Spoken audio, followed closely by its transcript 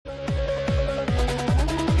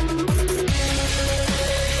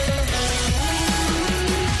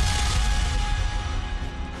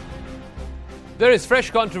There is fresh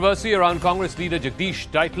controversy around Congress leader Jagdish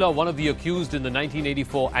Tytler, one of the accused in the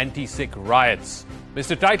 1984 anti-sikh riots.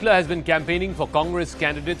 Mr. Tytler has been campaigning for Congress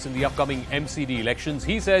candidates in the upcoming MCD elections.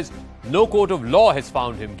 He says no court of law has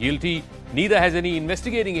found him guilty. Neither has any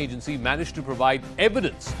investigating agency managed to provide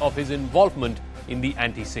evidence of his involvement in the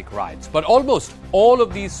anti-sikh riots. But almost all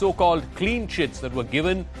of these so-called clean chits that were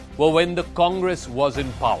given were when the Congress was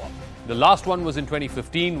in power. The last one was in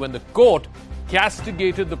 2015 when the court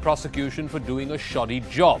castigated the prosecution for doing a shoddy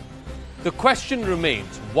job. The question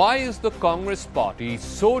remains, why is the Congress party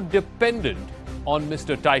so dependent on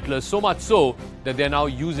Mr. Tytler, so much so that they're now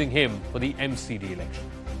using him for the MCD election?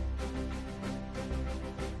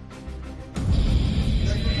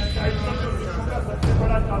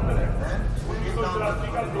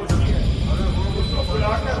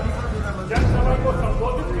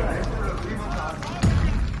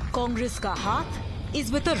 Congress ka haath is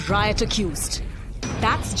with a riot accused.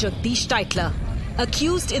 That's Jagdish Tytler,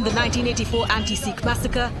 accused in the 1984 anti-sikh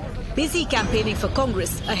massacre, busy campaigning for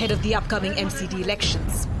Congress ahead of the upcoming MCD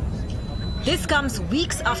elections. This comes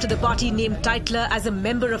weeks after the party named Tytler as a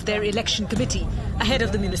member of their election committee ahead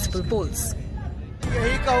of the municipal polls.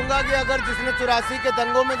 यही कहूंगा कि अगर जिसने 84 के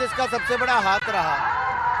दंगों में जिसका सबसे बड़ा हाथ रहा,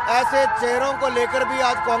 ऐसे चेहरों को लेकर भी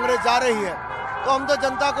आज कांग्रेस जा रही है, तो हम तो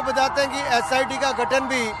जनता को बताते हैं कि एसआईटी का गठन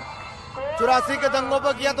भी 84 के दंगों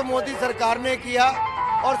पर किया तो मोदी सरकार ने किया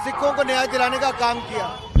और सिखों को न्याय दिलाने का काम किया.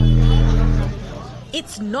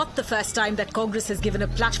 It's not the first time that Congress has given a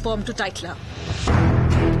platform to Tytler.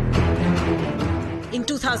 In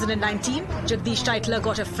 2019, Jagdish Tytler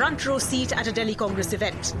got a front row seat at a Delhi Congress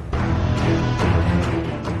event.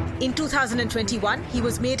 In 2021, he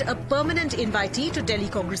was made a permanent invitee to Delhi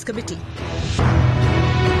Congress Committee.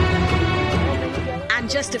 And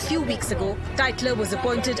just a few weeks ago, Tytler was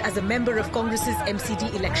appointed as a member of Congress's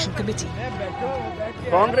MCD election committee.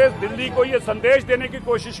 Congress Delhi को ये संदेश देने की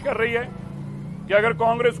कोशिश कर रही है कि अगर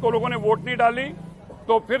कांग्रेस को लोगों ने वोट नहीं डाली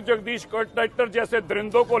तो फिर जगदीश टाइटलर जैसे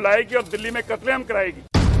दरिंदों को लाएगी और दिल्ली में कत्लेआम कराएगी.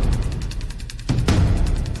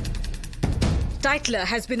 Tytler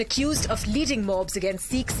has been accused of leading mobs against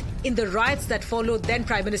Sikhs in the riots that followed then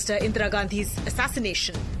Prime Minister Indira Gandhi's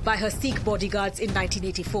assassination by her Sikh bodyguards in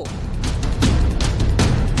 1984.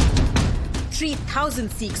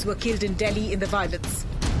 3,000 Sikhs were killed in Delhi in the violence.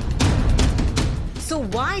 So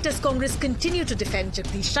why does Congress continue to defend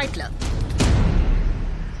Jagdish Tytler?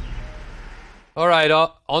 All right,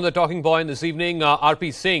 on the talking point this evening,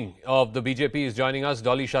 RP Singh of the BJP is joining us.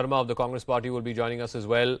 Dolly Sharma of the Congress Party will be joining us as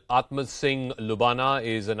well. Atma Singh Lubana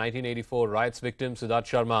is a 1984 riots victim. Siddharth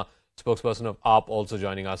Sharma, spokesperson of AAP, also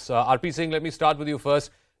joining us. RP Singh, let me start with you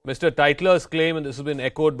first. Mr. Tytler's claim, and this has been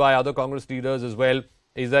echoed by other Congress leaders as well,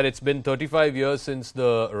 is that it's been 35 years since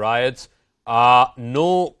the riots.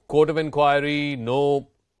 No court of inquiry, no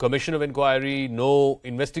commission of inquiry, no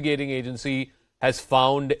investigating agency has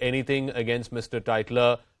found anything against Mr.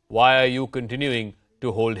 Tytler. Why are you continuing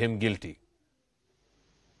to hold him guilty?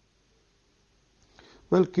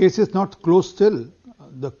 Well, case is not closed still.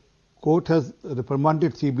 The court has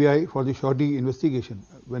reprimanded CBI for the shoddy investigation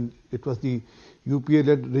when it was the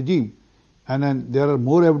UPA-led regime. And then there are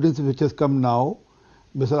more evidence which has come now.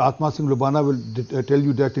 Mr. Atma Singh Lubana will tell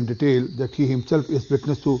you that in detail, that he himself is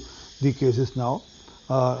witness to the cases now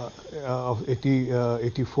of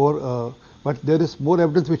 84. But there is more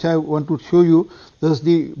evidence which I want to show you. This is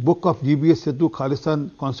the book of GBS Sidhu Khalistan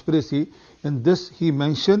Conspiracy. In this he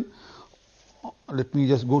mentioned, let me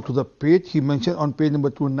just go to the page, he mentioned on page number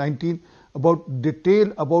 219 about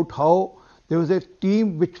detail about how there was a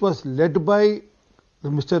team which was led by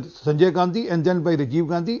Mr. Sanjay Gandhi and then by Rajiv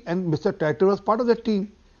Gandhi, and Mr. Tytler was part of that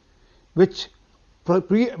team which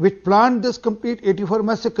planned this complete 84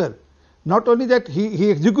 massacre. Not only that, he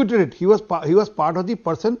executed it. He was part of the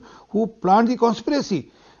person who planned the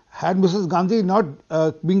conspiracy. Had Mrs. Gandhi not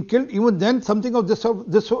been killed, even then something of this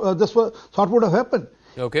sort would have happened.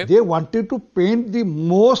 Okay. They wanted to paint the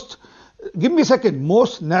most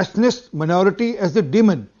nationalist minority as the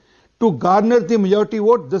demon to garner the majority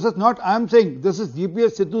vote. This is not I am saying. This is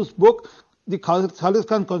GPS Sidhu's book, the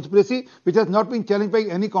Khalistan Conspiracy, which has not been challenged by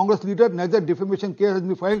any Congress leader. Neither defamation case has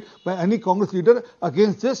been filed by any Congress leader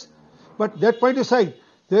against this. But that point aside,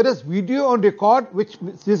 there is video on record, which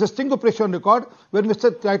is a sting operation on record, where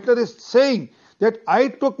Mr. Tytler is saying that I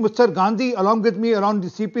took Mr. Gandhi along with me around the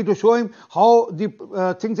CP to show him how the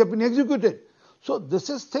things have been executed. So this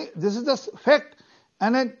is the fact,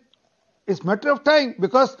 and it's a matter of time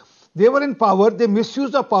because they were in power, they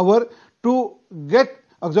misused the power to get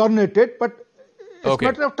exonerated, but it's a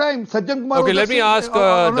matter of time. Sajjan Kumar. Okay, let me ask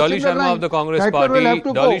Dolly Sharma of the Congress Party.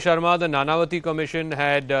 Dolly Sharma, the Nanavati Commission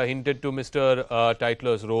had hinted to Mr.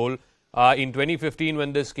 Tytler's role. In 2015,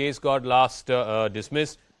 when this case got last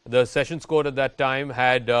dismissed, the Sessions Court at that time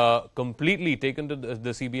had completely taken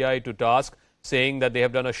the CBI to task, saying that they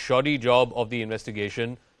have done a shoddy job of the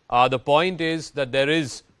investigation. The point is that there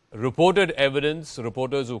is reported evidence,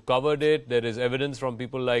 reporters who covered it, there is evidence from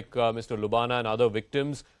people like Mr. Lubana and other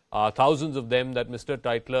victims, thousands of them, that Mr.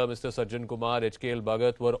 Tytler, Mr. Sajjan Kumar, HKL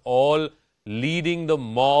Bhagat were all leading the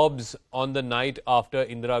mobs on the night after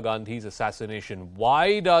Indira Gandhi's assassination.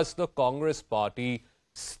 Why does the Congress party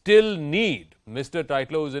still need Mr.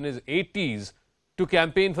 Tytler, who's in his 80s, to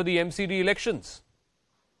campaign for the MCD elections?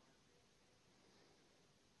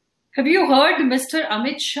 Have you heard Mr.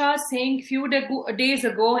 Amit Shah saying few days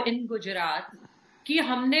ago in Gujarat कि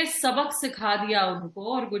हमने सबक सिखा दिया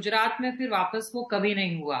उनको और गुजरात में फिर वापस वो कभी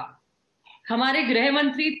नहीं हुआ? हमारे गृह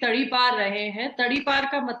मंत्री तड़ी पार रहे हैं. तड़ी पार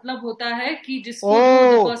का मतलब होता है कि जिसको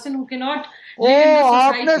person who can not live in the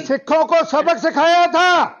society. आपने सिखों को सबक सिखाया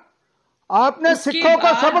था, आपने सिखों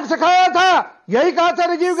को सबक सिखाया था. यही कहा था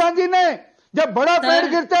राजीव गांधी ने, जब बड़ा पेड़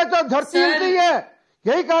गिरता है तो धरती हिलती है.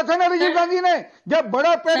 यही कहा था ना राजीव गांधी ने, जब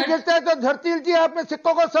बड़ा पेड़ गिरता है तो धरती हिलती है. आपने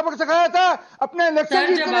सिखों को सबक सिखाया था अपने इलेक्शन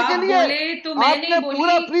जीतने के लिए. तो आपने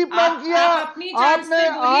पूरा प्री प्लान किया. आपने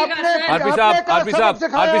आरपी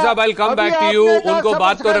साहब I will come back to you. उनको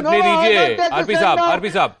बात तो रखने दीजिए. आरपी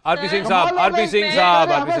सिंह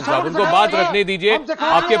साहब उनको बात रखने दीजिए.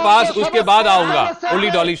 आपके पास उसके बाद आऊंगा. Only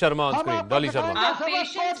Dolly Sharma on screen.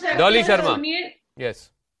 Dolly Sharma yes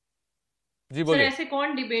जी बोलिए. ऐसे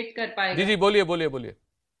कौन डिबेट कर पाएगा? जी बोलिए.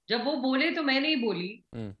 जब वो बोले तो मैं नहीं बोली.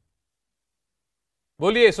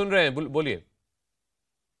 बोलिए, सुन रहे हैं, बोलिए.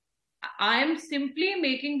 I am simply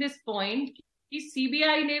making this point कि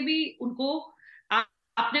सीबीआई ने भी उनको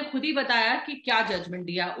आपने खुद ही बताया कि क्या जजमेंट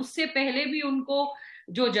दिया. उससे पहले भी उनको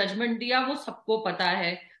जो जजमेंट दिया वो सबको पता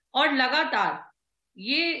है. और लगातार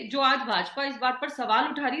ये जो आज भाजपा इस बात पर सवाल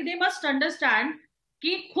उठा रही है, दे मस्ट अंडरस्टैंड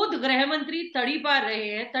कि खुद गृह मंत्री तड़ी पार रहे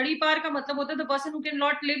हैं. तड़ी पार का मतलब होता है the person who can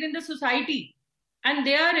not live in the society, and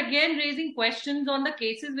they are again raising questions on the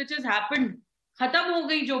cases which has happened. खत्म हो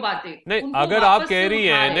गई जो बातें. नहीं, अगर आप कह रही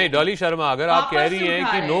हैं, नहीं डॉली शर्मा, अगर आप कह रही हैं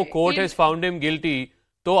कि no court has found him guilty,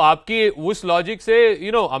 तो आपकी उस लॉजिक से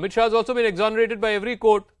Amit Shah has also been exonerated by every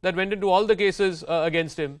court that went into all the cases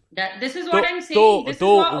against him. This is what I'm saying. तो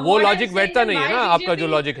वो लॉजिक बैठता नहीं है ना आपका जो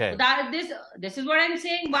लॉजिक है. This is what I'm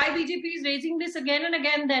saying. Why BJP is raising this again and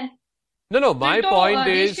again then? No, my point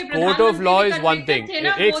is court of law is one thing.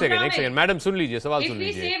 एक सेकंड मैडम सुन लीजिए, सवाल सुन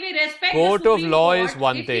लीजिए. Court of law is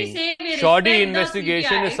one thing. Shoddy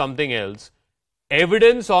investigation is something else.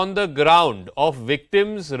 Evidence on the ground of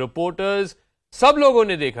victims, reporters, सब लोगों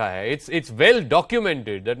ने देखा है. It's well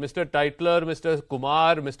documented that Mr. Tytler, Mr.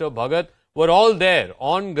 Kumar, Mr. Bhagat were all there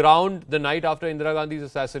on ground the night after Indira Gandhi's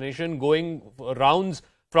assassination, going rounds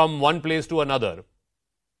from one place to another.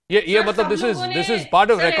 ये मतलब this is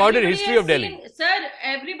part of recorded history of Delhi. Sir,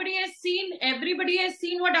 everybody has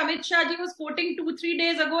seen what Amit Shah ji was quoting 2-3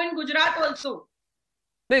 days ago in Gujarat also.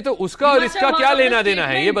 नहीं तो उसका और इसका क्या लेना देना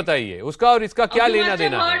है, ये बताइए. उसका और इसका क्या लेना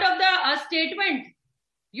देना है? You must have heard of the statement.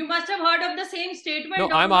 You must have heard of the same statement. No,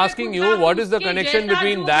 I'm asking you, what is the connection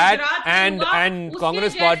between that and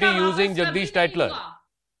Congress party using Jagdish Tytler?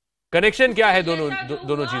 Connection क्या है दोनों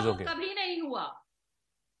चीजों के? कभी नहीं हुआ.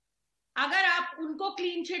 अगर आप उनको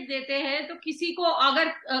क्लीन चिट देते हैं तो किसी को, अगर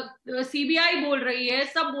सीबीआई बोल रही है,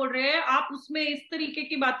 सब बोल रहे हैं, आप उसमें इस तरीके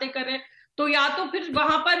की बातें कर रहे हैं, तो या तो फिर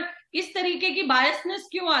वहां पर इस तरीके की बायसनेस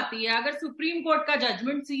क्यों आती है? अगर सुप्रीम कोर्ट का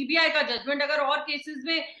जजमेंट, सीबीआई का जजमेंट अगर और केसेस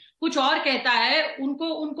में कुछ और कहता है,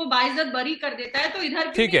 उनको बाइज्जत बरी कर देता है, तो इधर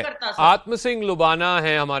क्यों नहीं करता? आत्म सिंह लुबाना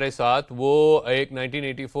है हमारे साथ, वो एक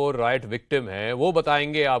 1984 राइट विक्टिम है, वो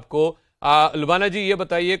बताएंगे आपको. लुबाना जी, ये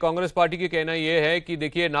बताइए, कांग्रेस पार्टी का कहना ये है कि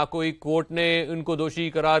देखिए, ना कोई कोर्ट ने उनको दोषी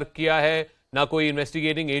करार किया है, ना कोई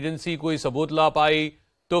इन्वेस्टिगेटिंग एजेंसी कोई सबूत ला पाई,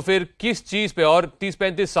 तो फिर किस चीज पे, और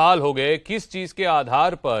 30-35 साल हो गए, किस चीज के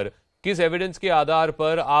आधार पर, किस एविडेंस के आधार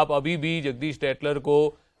पर आप अभी भी जगदीश टाइटलर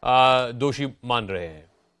को दोषी मान रहे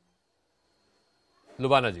हैं?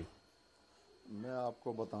 लुबाना जी. मैं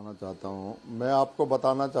आपको बताना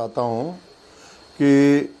चाहता हूं कि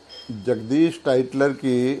जगदीश टाइटलर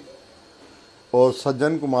की और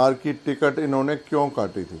सज्जन कुमार की टिकट इन्होंने क्यों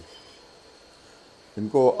काटी थी.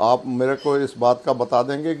 इनको आप मेरे को इस बात का बता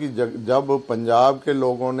देंगे कि जब पंजाब के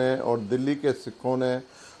लोगों ने और दिल्ली के सिखों ने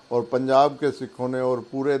और पंजाब के सिखों ने और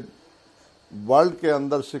पूरे वर्ल्ड के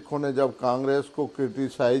अंदर सिखों ने जब कांग्रेस को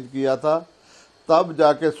क्रिटिसाइज किया था, तब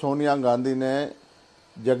जाके सोनिया गांधी ने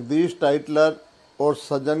जगदीश टाइटलर और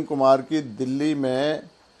सज्जन कुमार की दिल्ली में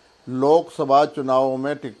लोकसभा चुनावों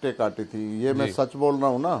में टिकटें काटी थी. ये मैं सच बोल रहा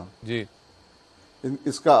हूं ना जी.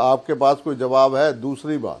 इसका आपके पास कोई जवाब है?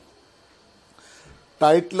 दूसरी बात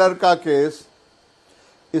टाइटलर का केस,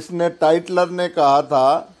 इसने टाइटलर ने कहा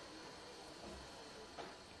था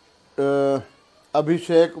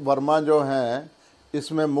अभिषेक वर्मा जो हैं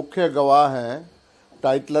इसमें मुख्य गवाह हैं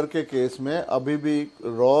टाइटलर के केस में, अभी भी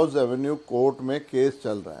रोज एवेन्यू कोर्ट में केस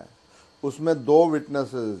चल रहा है, उसमें 2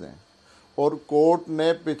 विटनेसेस हैं और कोर्ट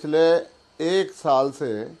ने पिछले 1 साल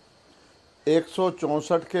से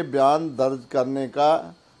 164 के बयान दर्ज करने का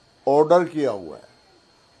ऑर्डर किया हुआ है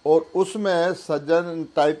और उसमें सज्जन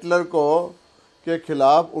टाइटलर को के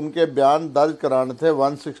खिलाफ उनके बयान दर्ज कराने थे।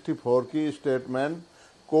 164 की स्टेटमेंट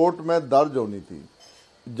कोर्ट में दर्ज होनी थी।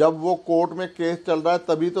 जब वो कोर्ट में केस चल रहा है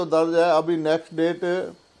तभी तो दर्ज है। अभी नेक्स्ट डेट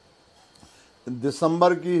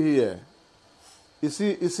दिसंबर की ही है,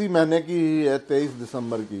 इसी महीने की ही है, 23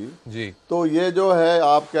 दिसंबर की जी। तो ये जो है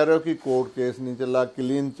आप कह रहे हो कि कोर्ट केस नहीं चल रहा,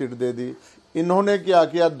 क्लीन चिट दे दी। इन्होंने क्या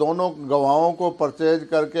किया, दोनों गवाहों को परचेज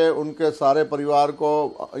करके उनके सारे परिवार को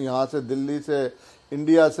यहाँ से दिल्ली से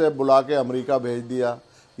इंडिया से बुला के अमेरिका भेज दिया।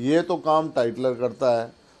 ये तो काम टाइटलर करता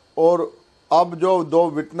है। और अब जो 2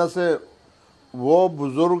 विटनेस है वो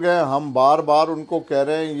बुजुर्ग हैं, हम बार बार उनको कह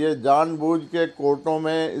रहे हैं ये जानबूझ के कोर्टों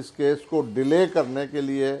में इस केस को डिले करने के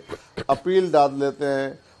लिए अपील डाल लेते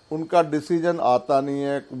हैं, उनका डिसीजन आता नहीं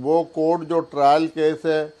है। वो कोर्ट जो ट्रायल केस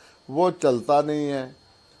है वो चलता नहीं है।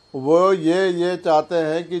 वो ये चाहते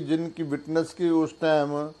हैं कि जिनकी विटनेस की उस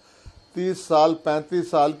टाइम 30 साल 35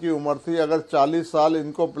 साल की उम्र थी, अगर 40 साल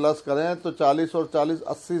इनको प्लस करें तो 40 और 40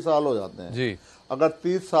 80 साल हो जाते हैं जी। अगर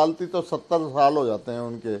 30 साल थी तो 70 साल हो जाते हैं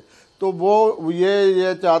उनके। तो वो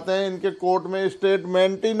ये चाहते हैं इनके कोर्ट में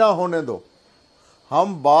स्टेटमेंट ही ना होने दो।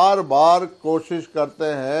 हम बार बार कोशिश करते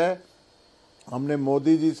हैं, हमने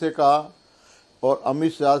मोदी जी से कहा और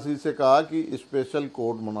अमित शाह जी से कहा कि स्पेशल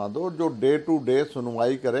कोर्ट बना दो जो डे टू डे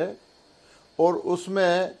सुनवाई करे और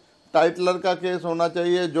उसमें टाइटलर का केस होना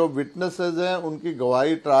चाहिए। जो विटनेसेस हैं उनकी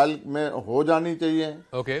गवाही ट्रायल में हो जानी चाहिए।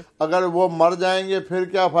 ओके। अगर वो मर जाएंगे फिर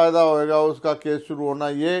क्या फायदा होएगा उसका केस शुरू होना।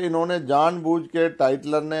 ये इन्होंने जानबूझ के,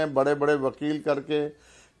 टाइटलर ने बड़े बड़े वकील करके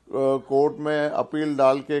कोर्ट में अपील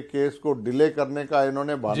डाल के केस को डिले करने का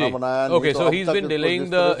इन्होंने बहाना बनाया। Okay, so he is been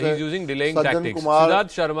delaying he is using delaying tactics. Siddharth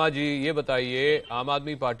Sharma ji, ये बताइए, आम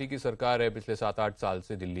आदमी पार्टी की सरकार है पिछले 7-8 साल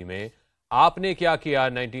से दिल्ली में, आपने क्या किया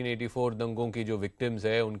 1984 दंगों की जो विक्टिम्स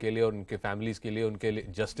है उनके लिए और उनके फैमिलीज के लिए, उनके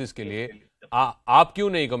लिए जस्टिस के लिए आप क्यों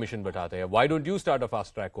नहीं कमीशन बैठाते हैं? Why don't you start a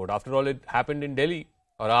fast track court? After all it happened in Delhi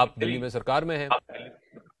और आप दिल्ली में सरकार में हैं।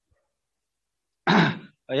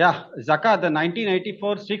 Yeah, Zaka, the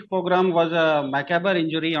 1984 Sikh program was a macabre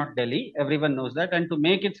injury on Delhi. Everyone knows that. And to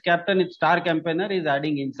make its captain, its star campaigner is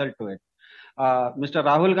adding insult to it. Mr.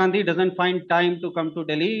 Rahul Gandhi doesn't find time to come to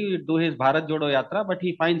Delhi, do his Bharat Jodo Yatra, but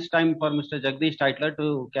he finds time for Mr. Jagdish Tytler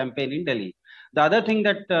to campaign in Delhi. The other thing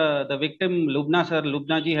that the victim,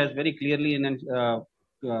 Lubna ji has very clearly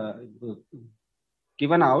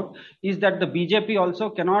given out is that the BJP also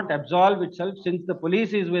cannot absolve itself since the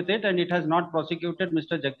police is with it and it has not prosecuted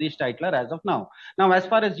Mr. Jagdish Tytler as of now. Now, as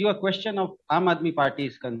far as your question of Aam Aadmi Party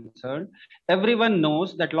is concerned, everyone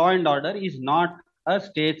knows that law and order is not a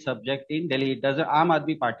state subject in Delhi. Aam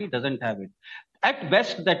Aadmi Party doesn't have it. At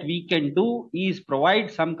best that we can do is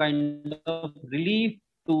provide some kind of relief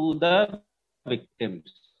to the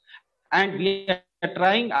victims. And we are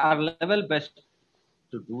trying our level best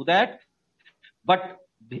to do that. But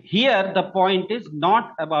here the point is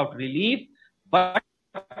not about relief, but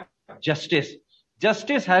justice.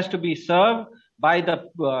 Justice has to be served by the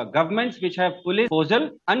governments which have police proposal.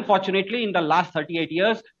 Unfortunately, in the last 38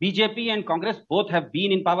 years, BJP and Congress both have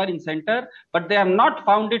been in power in center, but they have not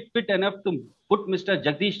found it fit enough to put Mr.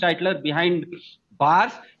 Jagdish Tytler behind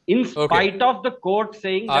bars, in spite of the court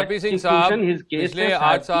saying that his cases पिछले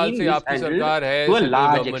 8 साल से आपकी सरकार है,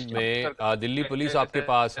 government में Delhi police आपके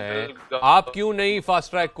पास है, आप क्यों नहीं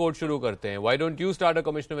फास्ट ट्रैक कोर्ट शुरू करते हैं? Why don't you start a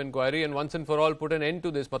commission of inquiry and once and for all put an and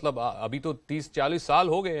to this? मतलब अभी तो 30-40 साल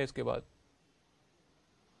हो गए हैं इसके बाद।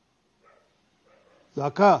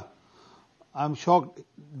 Zaka, I'm shocked.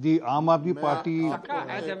 The Aam Aadmi Party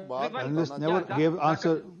analyst never gave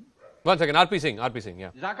answer. One second, RP Singh,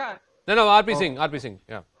 yeah. Zaka. No, RP Singh,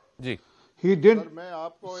 yeah. Ji. He didn't,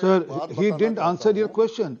 sir, he didn't answer your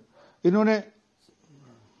question. इन्होंने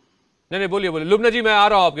नहीं बोलिए लुबना जी, मैं आ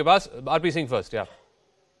रहा हूं आपके पास। RP सिंह फर्स्ट, या।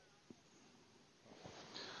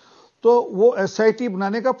 तो वो SIT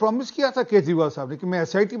बनाने का प्रॉमिस किया था केजरीवाल साहब ने कि मैं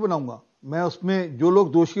SIT बनाऊंगा, मैं उसमें जो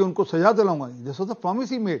लोग दोषी हैं उनको सजा दिलाऊंगा। This was the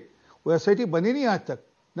promise he made. वो SIT बनी नहीं आज तक,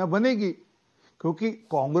 ना बनेगी, क्योंकि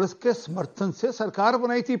कांग्रेस के समर्थन से सरकार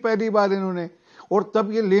बनाई थी पहली बार इन्होंने, और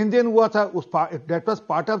तब ये लेन देन हुआ था। उस that was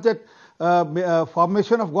part of that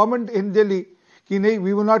formation of government in Delhi कि नहीं,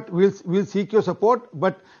 we will not, we'll seek your support,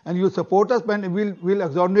 and you'll support us, and we'll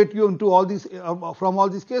exonerate you into all these from all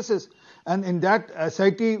these cases. And in that,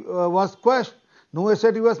 SIT was quashed. No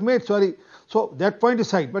SIT was made. Sorry. So that point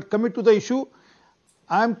aside. But coming to the issue,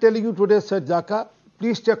 I am telling you today, Sir Jaka,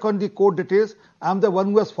 please check on the court details. I am the one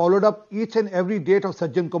who has followed up each and every date of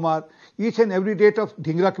Sajjan Kumar, each and every date of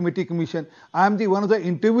Dhingra Committee Commission. I am the one of the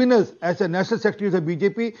interveners as the National Secretary of the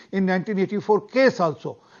BJP in 1984 case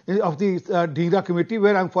also of the Dhingra Committee,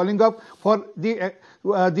 where I am following up for the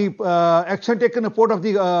action taken report of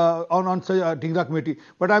the on Dhingra Committee.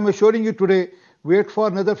 But I am assuring you today, wait for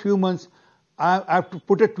another few months. I have to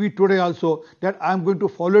put a tweet today also that I am going to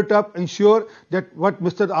follow it up, ensure that what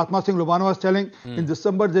Mr. Atma Singh Lubana was telling, in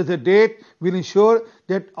December there's a date, we'll ensure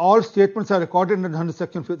that all statements are recorded under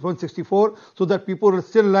Section 164 so that people who are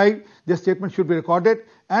still alive, their statements should be recorded.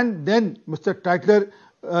 And then Mr. Tytler,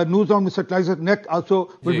 news on Mr. Tytler's neck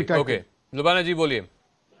also will be tightened. Okay. Lubana ji, boliye.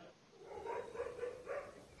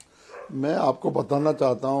 मैं आपको बताना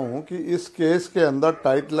चाहता हूं कि इस case के अंदर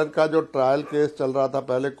Tytler का जो ट्रायल केस चल रहा था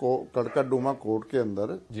पहले कड़कड़ डूमा कोर्ट के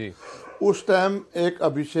अंदर जी, उस टाइम एक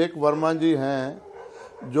अभिषेक वर्मा जी हैं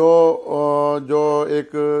जो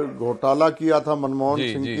एक घोटाला किया था मनमोहन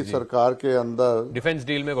सिंह की सरकार के अंदर, डिफेंस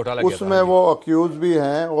डील में घोटाला किया था, उसमें वो अक्यूज भी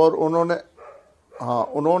हैं। और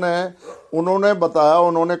उन्होंने बताया,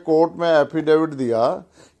 उन्होंने कोर्ट में एफिडेविट दिया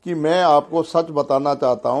कि मैं आपको सच बताना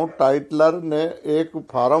चाहता हूं, टाइटलर ने एक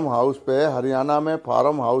फार्म हाउस पे हरियाणा में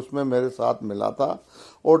फार्म हाउस में मेरे साथ मिला था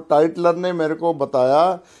और टाइटलर ने मेरे को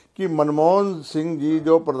बताया कि मनमोहन सिंह जी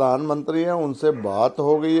जो प्रधानमंत्री हैं उनसे बात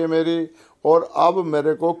हो गई है मेरी और अब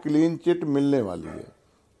मेरे को क्लीन चिट मिलने वाली है।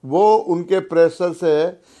 वो उनके प्रेशर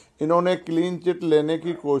से इन्होंने क्लीन चिट लेने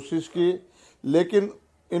की कोशिश की, लेकिन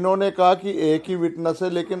इन्होंने कहा कि एक ही विटनेस है,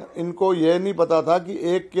 लेकिन इनको यह नहीं पता था कि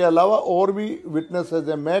एक के अलावा और भी विटनेसेस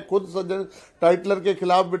हैं। मैं खुद सज्जन टाइटलर के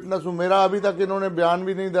खिलाफ विटनेस हूं, मेरा अभी तक इन्होंने बयान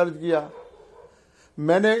भी नहीं दर्ज किया।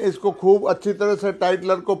 मैंने इसको खूब अच्छी तरह से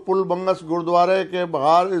टाइटलर को पुल बंगस गुरुद्वारे के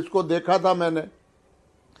बाहर इसको देखा था मैंने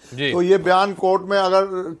जी। तो ये बयान कोर्ट में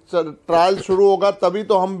अगर ट्रायल शुरू होगा तभी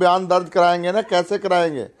तो हम बयान दर्ज कराएंगे ना, कैसे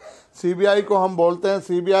कराएंगे? सीबीआई को हम बोलते हैं,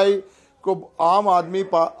 सीबीआई को आम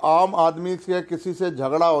आदमी से किसी से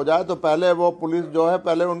झगड़ा हो जाए तो पहले वो पुलिस जो है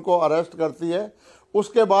पहले उनको अरेस्ट करती है,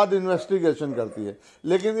 उसके बाद इन्वेस्टिगेशन करती है।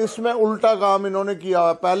 लेकिन इसमें उल्टा काम इन्होंने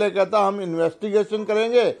किया, पहले कहता हम इन्वेस्टिगेशन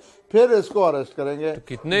करेंगे फिर इसको अरेस्ट करेंगे। तो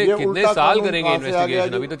कितने साल करेंगे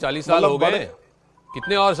इन्वेस्टिगेशन? अभी तो 40 साल हो गए,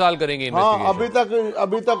 कितने और साल करेंगे इन्वेस्टिगेशन?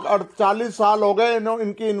 अभी तक 40 साल हो गए,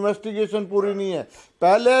 इनकी इन्वेस्टिगेशन पूरी नहीं है।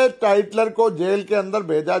 पहले टाइटलर को जेल के अंदर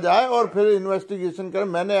भेजा जाए और फिर इन्वेस्टिगेशन करें।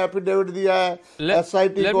 मैंने एफिडेविट दिया है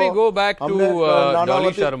एसआईटी को। Let me go back to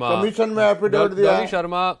Dolly Sharma. Commission में एफिडेविट दिया है। Dolly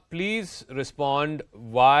Sharma, please respond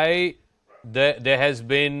why there has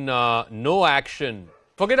been no action.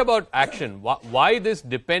 Forget about action. Why this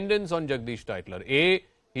dependence on Jagdish Tytler?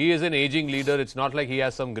 He is an aging leader. It's not like he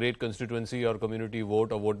has some great constituency or community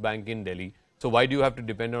vote or vote bank in Delhi. So why do you have to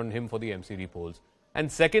depend on him for the MCD polls?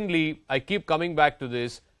 And secondly, I keep coming back to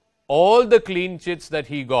this, all the clean chits that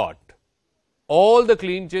he got, all the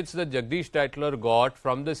clean chits that Jagdish Tytler got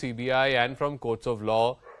from the CBI and from courts of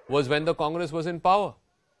law was when the Congress was in power.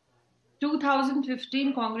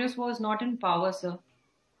 2015 Congress was not in power, sir.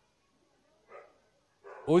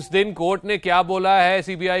 उस दिन court ने क्या बोला है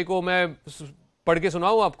CBI को, मैं पढ़ के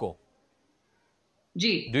सुनाऊं आपको?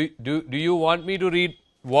 जी. Do you want me to read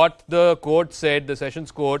what the court said, the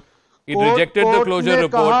Sessions Court? It rejected the closure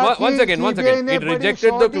report. One second. It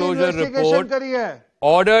rejected the closure report,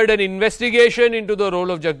 ordered an investigation into the role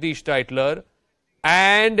of Jagdish Tytler,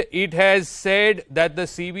 and it has said that the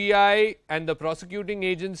CBI and the prosecuting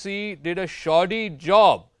agency did a shoddy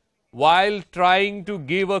job while trying to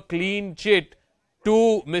give a clean chit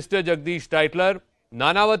to Mr. Jagdish Tytler.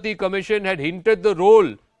 Nanavati Commission had hinted the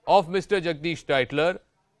role of Mr. Jagdish Tytler,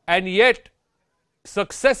 and yet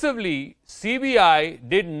successively CBI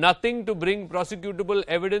did nothing to bring prosecutable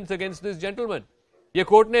evidence against this gentleman. ये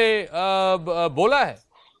court ने बोला है.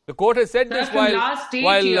 The court has said this while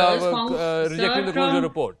rejecting the closure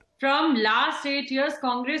report. From last 8 years,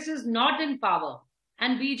 Congress is not in power,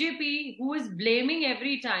 and BJP, who is blaming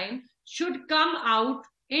every time, should come out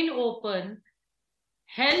in open,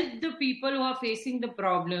 help the people who are facing the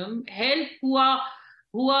problem, help who are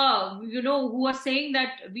saying that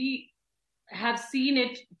we have seen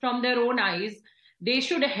it from their own eyes. They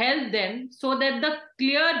should help them so that the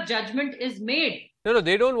clear judgment is made. No,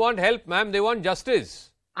 they don't want help, ma'am. They want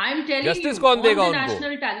justice. I'm telling justice you, कौन on देगा the उनको?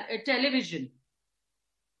 national television.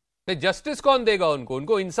 Justice कौन देगा उनको?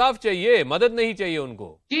 उनको इंसाफ चाहिए, मदद नहीं चाहिए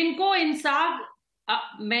उनको. जिनको इंसाफ,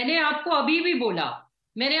 मैंने आपको अभी भी बोला,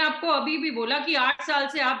 मैंने आपको अभी भी बोला कि 8 साल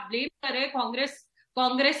से आप ब्लेम कर रहे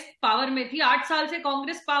कांग्रेस पावर में थी। 8 साल से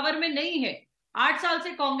कांग्रेस पावर में नहीं है। 8 साल से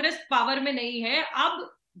कांग्रेस पावर में नहीं है। अब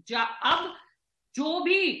जो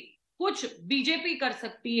भी कुछ बीजेपी कर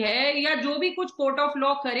सकती है या जो भी कुछ कोर्ट ऑफ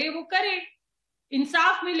लॉ करे वो करे,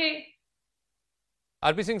 इंसाफ मिले।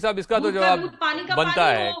 आरपी सिंह साहब, इसका तो जवाब बनता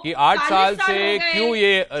है कि 8 साल से क्यों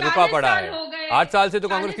ये रुका पड़ा है। 8 साल से तो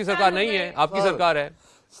कांग्रेस की सरकार नहीं है, आपकी सरकार है।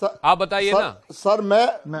 आप बताइए ना सर। मैं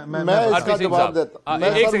इसका जवाब देता हूं।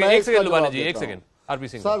 एक सेकंड लुबाना जी, एक सेकंड। आरपी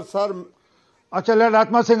सिंह सर अच्छा, लेट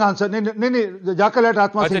आत्मा सिंह आंसर। नहीं जाकर लेट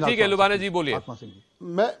आत्मा सिंह। अच्छा ठीक है, लुबाना जी बोलिए।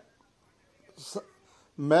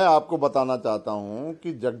 मैं आपको बताना चाहता हूं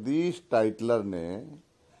कि जगदीश टाइटलर ने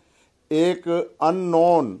एक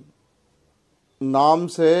अननोन नाम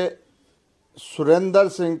से सुरेंद्र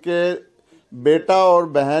सिंह के बेटा और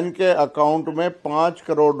बहन के अकाउंट में 5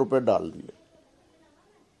 करोड़ रुपए डाल दिए,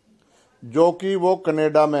 जो कि वो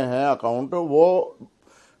कनाडा में है अकाउंट। वो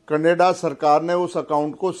कनाडा सरकार ने उस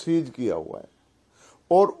अकाउंट को सीज किया हुआ है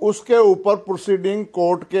और उसके ऊपर प्रोसीडिंग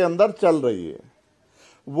कोर्ट के अंदर चल रही है।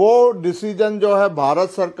 वो डिसीजन जो है भारत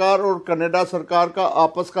सरकार और कनाडा सरकार का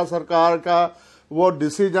आपस का सरकार का वो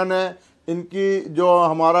डिसीजन है। इनकी जो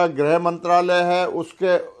हमारा गृह मंत्रालय है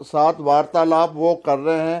उसके साथ वार्तालाप वो कर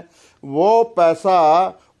रहे हैं। वो पैसा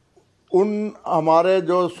उन हमारे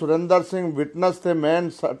जो सुरेंद्र सिंह विटनेस थे मेन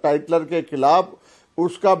टाइटलर के खिलाफ,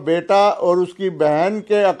 उसका बेटा और उसकी बहन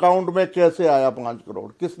के अकाउंट में कैसे आया 5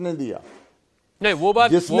 करोड़, किसने दिया? नहीं, वो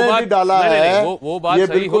बात भी डाला है वो बात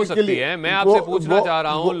सही हो सकती है। मैं आपसे पूछना चाह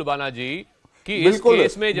रहा हूं लुबाना जी कि इस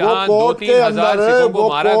केस में जहां 2-3 हजार सिखों को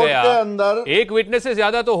मारा गया, एक विटनेस से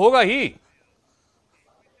ज्यादा तो होगा ही।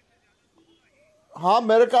 हाँ,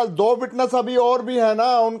 मेरे ख्याल 2 विटनेस अभी और भी है ना,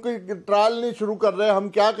 उनकी ट्रायल नहीं शुरू कर रहे। हम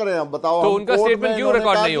क्या करें, हम बताओ। तो उनका स्टेटमेंट क्यों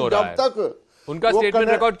रिकॉर्ड नहीं हो रहा है? उनका स्टेटमेंट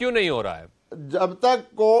रिकॉर्ड क्यों नहीं हो रहा है?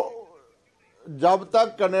 जब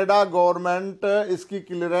तक कनाडा गवर्नमेंट इसकी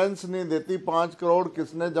क्लियरेंस नहीं देती 5 करोड़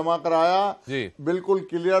किसने जमा कराया, बिल्कुल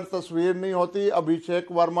क्लियर तस्वीर नहीं होती।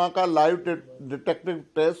 अभिषेक वर्मा का लाइव डिटेक्टिव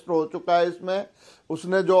टेस्ट हो चुका है इसमें।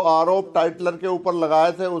 उसने जो आरोप टाइटलर के ऊपर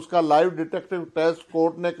लगाए थे उसका लाइव डिटेक्टिव टेस्ट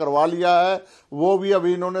कोर्ट ने करवा लिया है। वो भी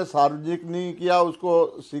अभी इन्होंने सार्वजनिक नहीं किया,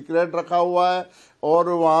 उसको सीक्रेट रखा हुआ है। और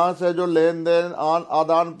वहां से जो लेन देन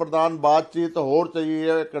आदान प्रदान बातचीत हो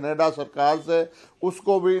चाहिए कनाडा सरकार से,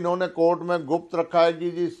 उसको भी इन्होंने कोर्ट में गुप्त रखा है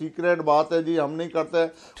कि जी सीक्रेट बात है जी, हम नहीं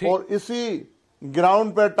करते। और इसी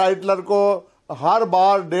ग्राउंड पे टाइटलर को हर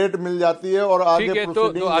बार डेट मिल जाती है और आगे तो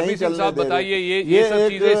आरपी सिंह साहब बताइए, ये सब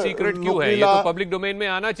चीजें सीक्रेट क्यों है? ये तो पब्लिक डोमेन में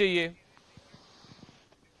आना चाहिए।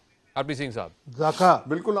 आरपी सिंह साहब, जाका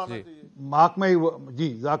बिल्कुल आना चाहिए। Mark my जी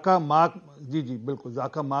जाका मार्क जी बिल्कुल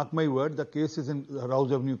जाका mark my word, the case is in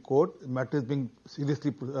Rouse Avenue Court. The matter is being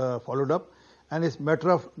seriously followed up, and it's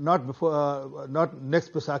matter of not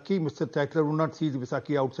next Vaisakhi. Mr. Tytler will not see the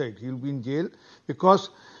Vaisakhi outside. He will be in jail because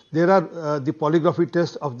there are the polygraphy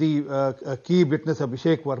test of the key witness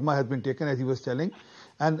Abhishek Verma has been taken, as he was telling,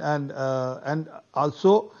 and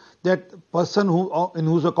also that person in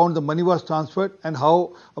whose account the money was transferred and how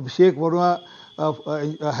Abhishek Verma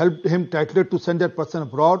helped him Tytler to send that person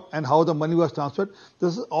abroad and how the money was transferred.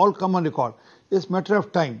 This is all come on record. It's a matter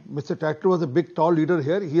of time. Mr. Tytler was a big, tall leader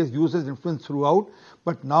here. He has used his influence throughout.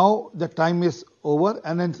 But now the time is over,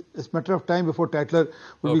 and then it's a matter of time before Tytler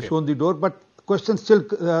will be shown the door. But question still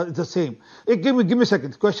is the same. Hey, give me a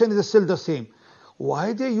second. Question is still the same.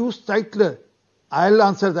 Why they use Tytler? I'll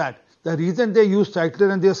answer that. The reason they use Tytler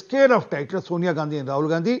and they're scared of Tytler, Sonia Gandhi and Rahul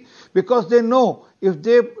Gandhi, because they know if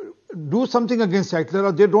they do something against Tytler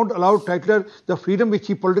or they don't allow Tytler the freedom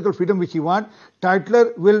political freedom which he wants,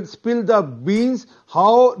 Tytler will spill the beans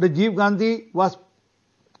how Rajiv Gandhi was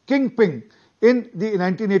kingpin in the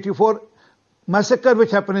 1984 massacre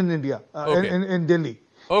which happened in India, in Delhi.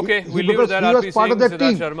 Okay, we'll leave it at that. RP Singh,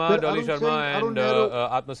 Siddharth Sharma, Dolly Sharma and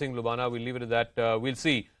Atma Singh Lubana, we'll leave it at that. We'll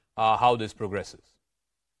see how this progresses.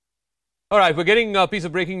 All right, we're getting a piece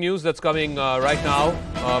of breaking news that's coming right now.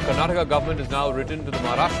 Karnataka government has now written to the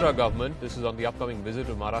Maharashtra government. This is on the upcoming visit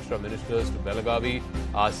of Maharashtra ministers to Belagavi,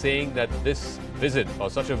 saying that this visit or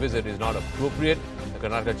such a visit is not appropriate. The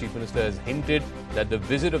Karnataka chief minister has hinted that the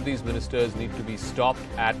visit of these ministers need to be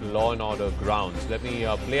stopped at law and order grounds. Let me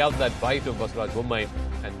play out that bite of Basraj Bommai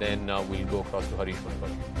and then we'll go across to Harish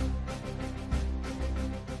Manpal.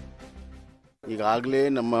 ಈಗಾಗಲೇ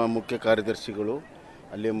ನಮ್ಮ ಮುಖ್ಯ ಕಾರ್ಯದರ್ಶಿಗಳು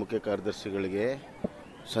ಅಲ್ಲಿ ಮುಖ್ಯ ಕಾರ್ಯದರ್ಶಿಗಳಿಗೆ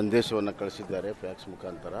ಸಂದೇಶವನ್ನು ಕಳಿಸಿದ್ದಾರೆ fax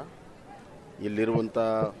ಮುಖಾಂತರ. ಇಲ್ಲಿರುವಂಥ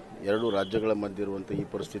ಎರಡು ರಾಜ್ಯಗಳ ಮಧ್ಯೆ ಇರುವಂಥ ಈ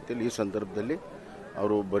ಪರಿಸ್ಥಿತಿಯಲ್ಲಿ ಈ ಸಂದರ್ಭದಲ್ಲಿ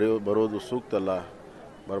ಅವರು ಬರೋದು ಸೂಕ್ತ ಅಲ್ಲ,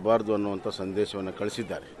 ಬರಬಾರ್ದು ಅನ್ನುವಂಥ ಸಂದೇಶವನ್ನು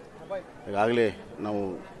ಕಳಿಸಿದ್ದಾರೆ. ಈಗಾಗಲೇ ನಾವು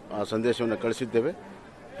ಆ ಸಂದೇಶವನ್ನು ಕಳಿಸಿದ್ದೇವೆ.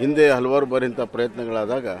 ಹಿಂದೆ ಹಲವಾರು ಬಾರಿ ಇಂಥ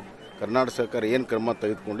ಪ್ರಯತ್ನಗಳಾದಾಗ ಕರ್ನಾಟಕ ಸರ್ಕಾರ ಏನು ಕ್ರಮ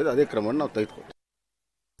ತೆಗೆದುಕೊಂಡಿದೆ ಅದೇ ಕ್ರಮವನ್ನು ನಾವು ತೆಗೆದುಕೊಳ್ತೀವಿ.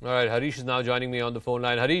 All right, Harish is now joining me on the phone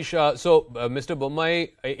line. Harish, Mr. Bommai,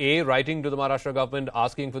 writing to the Maharashtra government,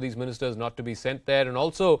 asking for these ministers not to be sent there, and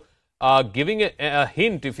also giving a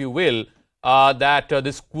hint, if you will, that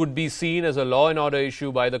this would be seen as a law and order issue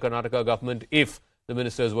by the Karnataka government if the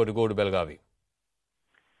ministers were to go to Belagavi.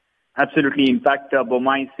 Absolutely. In fact,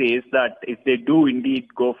 Bommai says that if they do indeed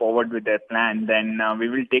go forward with their plan, then we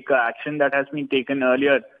will take action that has been taken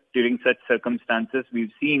earlier during such circumstances.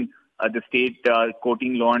 We've seen the state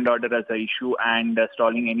quoting law and order as an issue and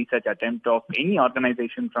stalling any such attempt of any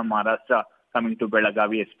organization from Maharashtra coming to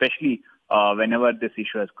Belagavi, especially whenever this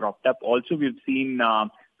issue has cropped up. Also, we've seen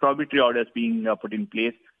prohibitory orders being put in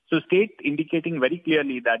place. So state indicating very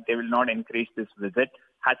clearly that they will not encourage this visit.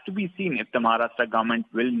 Has to be seen if the Maharashtra government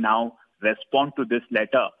will now respond to this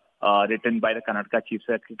letter written by the Karnataka Chief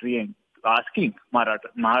Secretary and asking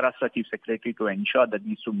Maharashtra Chief Secretary to ensure that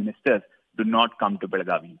these two ministers do not come to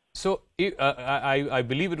Belagavi. So I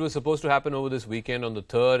believe it was supposed to happen over this weekend on the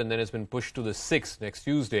 3rd, and then it's been pushed to the 6th, next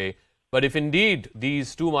Tuesday. But if indeed these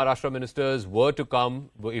two Maharashtra ministers were to come,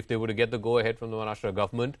 if they were to get the go-ahead from the Maharashtra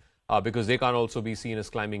government, because they can't also be seen as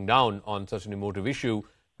climbing down on such an emotive issue,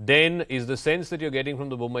 then is the sense that you're getting from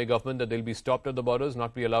the Bommai government that they'll be stopped at the borders,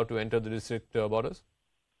 not be allowed to enter the district borders?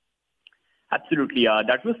 Absolutely.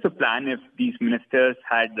 That was the plan if these ministers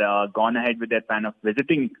had gone ahead with their plan of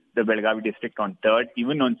visiting the Belagavi district on 3rd.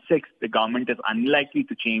 Even on 6th, the government is unlikely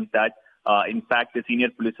to change that. In fact, the senior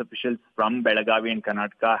police officials from Belagavi and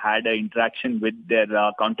Karnataka had an interaction with their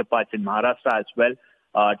counterparts in Maharashtra as well,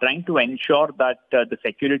 trying to ensure that the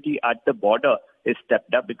security at the border is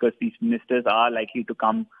stepped up because these ministers are likely to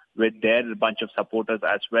come with their bunch of supporters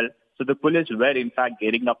as well. So the police were in fact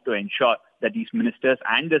gearing up to ensure that these ministers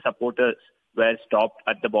and their supporters were stopped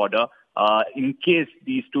at the border. In case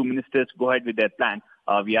these two ministers go ahead with their plan,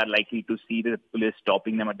 we are likely to see the police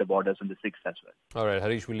stopping them at the borders on the 6th as well. All right,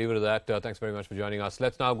 Harish, we'll leave it at that. Thanks very much for joining us.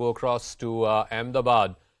 Let's now go across to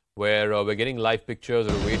Ahmedabad, where we're getting live pictures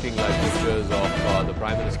or awaiting live pictures of the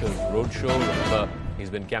Prime Minister's roadshow. Remember,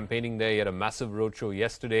 he's been campaigning there. He had a massive roadshow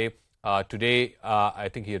yesterday. Today, I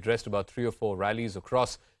think he addressed about 3 or 4 rallies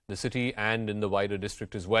across the city and in the wider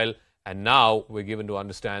district as well. And now we're given to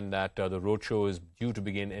understand that the roadshow is due to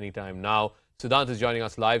begin anytime now. Siddhant is joining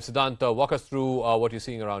us live. Siddhant, walk us through what you're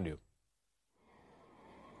seeing around you.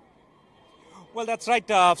 Well, that's right.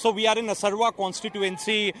 So we are in Asarwa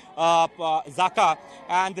constituency, Zaka,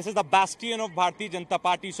 and this is the bastion of Bharatiya Janata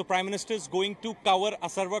Party. So Prime Minister is going to cover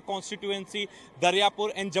Asarwa constituency, Daryapur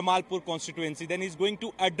and Jamalpur constituency. Then he's going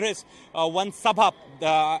to address one Sabha,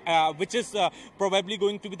 which is probably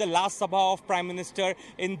going to be the last Sabha of Prime Minister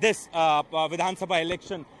in this Vidhan Sabha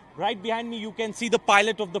election. Right behind me, you can see the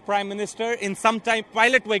pilot of the Prime Minister in some time,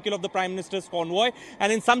 pilot vehicle of the Prime Minister's convoy.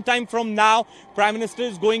 And in some time from now, Prime Minister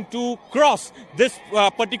is going to cross this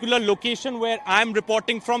particular location where I'm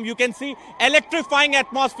reporting from. You can see electrifying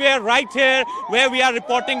atmosphere right here where we are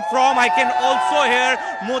reporting from. I can also hear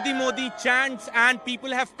Modi Modi chants, and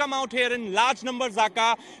people have come out here in large numbers, Zaka,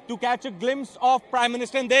 to catch a glimpse of Prime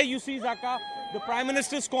Minister. And there you see, Zaka, the Prime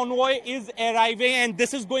Minister's convoy is arriving, and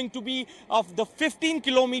this is going to be of the 15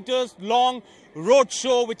 kilometers long road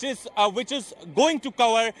show, which is going to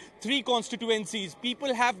cover 3 constituencies.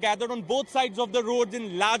 People have gathered on both sides of the roads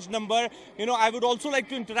in large number. You know, I would also like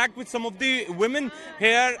to interact with some of the women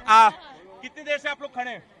here. कितनी देर से आप लोग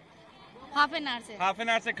खड़े हैं? Half an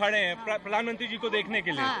hour से खड़े हैं प्रधानमंत्री जी को देखने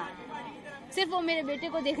के लिए। हाँ, सिर्फ वो मेरे बेटे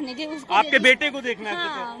को देखने के, उसको आपके बेटे को देखना है,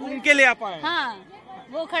 हाँ, उनके लिए आप आए? हाँ,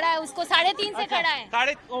 वो खड़ा है, उसको 3:30 से खड़ा है।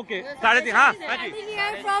 3:30, हाँ जी।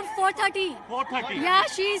 From 4:30. Yeah,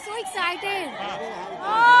 she is so excited.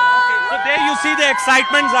 So there you see the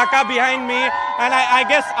excitement, Zaka, behind me, and I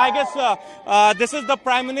guess this is the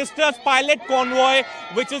Prime Minister's pilot convoy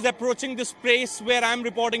which is approaching this place where I'm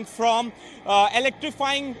reporting from.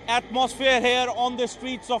 Electrifying atmosphere here on the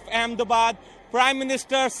streets of Ahmedabad. Prime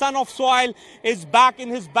Minister, son of soil, is back in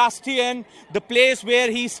his bastion, the place where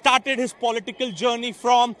he started his political journey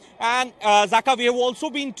from. And Zaka, we have also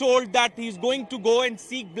been told that he's going to go and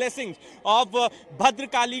seek blessings of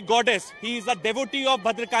Bhadrakali goddess. He is a devotee of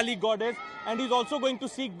Bhadrakali goddess, and he's also going to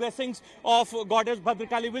seek blessings of goddess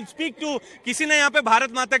Bhadrakali. We'll speak to किसी ने यहाँ पे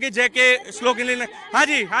भारत माता के जय के slogan लेना। हाँ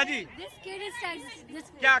जी।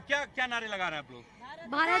 क्या नारे लगा रहे हैं आप लोग?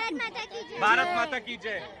 भारत माता की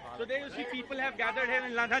जय। So there you see people have gathered here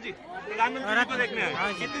in Lana ji. प्रधानमंत्री को देखने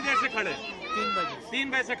आए। कितनी देर से खड़े?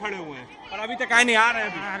 3 बजे से खड़े हुए हैं। और अभी तक आए नहीं, आ रहे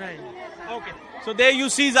हैं अभी। Okay. So there you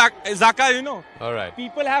see Zaka, you know. All right.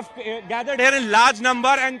 People have gathered here in large number,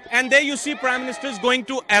 and there you see Prime Minister is going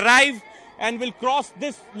to arrive and will cross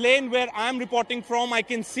this lane where I'm reporting from. I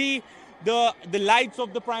can see the lights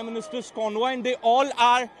of the Prime Minister's convoy, and they all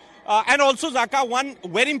are. And also, Zaka, one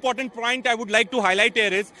very important point I would like to highlight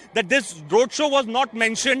here is that this roadshow was not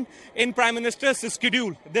mentioned in Prime Minister's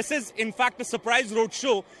schedule. This is, in fact, a surprise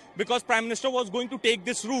roadshow because Prime Minister was going to take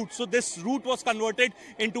this route. So this route was converted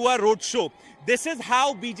into a roadshow. This is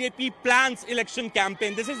how BJP plans election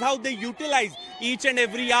campaign. This is how they utilize each and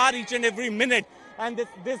every hour, each and every minute. And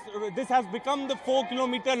this has become the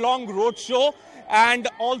 4-kilometer long roadshow. And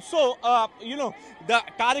also, the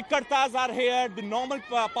Karyakartas are here, the normal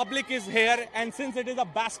public is here. And since it is a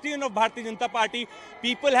bastion of Bharatiya Janata Party,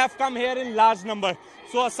 people have come here in large number.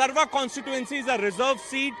 So Sarva constituency is a reserved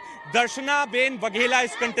seat. Darshana Ben Waghela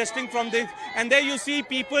is contesting from this. And there you see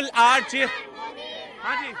people are cheering.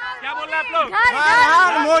 हाँ जी, क्या बोल रहे हैं आप लोग?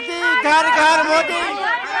 घर मोदी, घर घर Modi.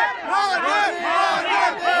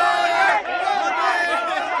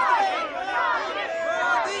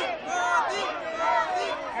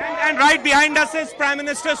 And right behind us is Prime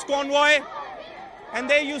Minister's convoy. And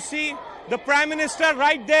there you see the Prime Minister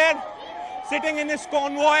right there, sitting in his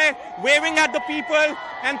convoy, waving at the people.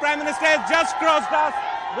 And Prime Minister has just crossed us,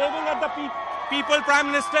 waving at the people. Prime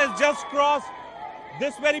Minister has just crossed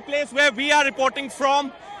this very place where we are reporting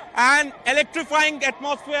from. An electrifying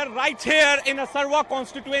atmosphere right here in a Sarva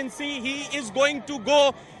constituency. He is going to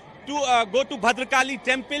go to Bhadrakali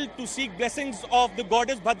temple to seek blessings of the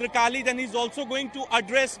goddess Bhadrakali. Then he's also going to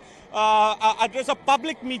address a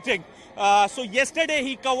public meeting. So yesterday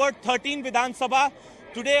he covered 13 Vidhan Sabha.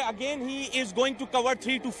 Today again he is going to cover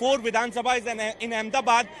 3 to 4 Vidhan Sabhas in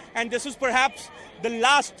Ahmedabad, and this is perhaps the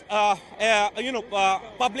last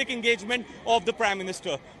public engagement of the Prime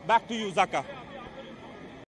Minister. Back to you, Zaka.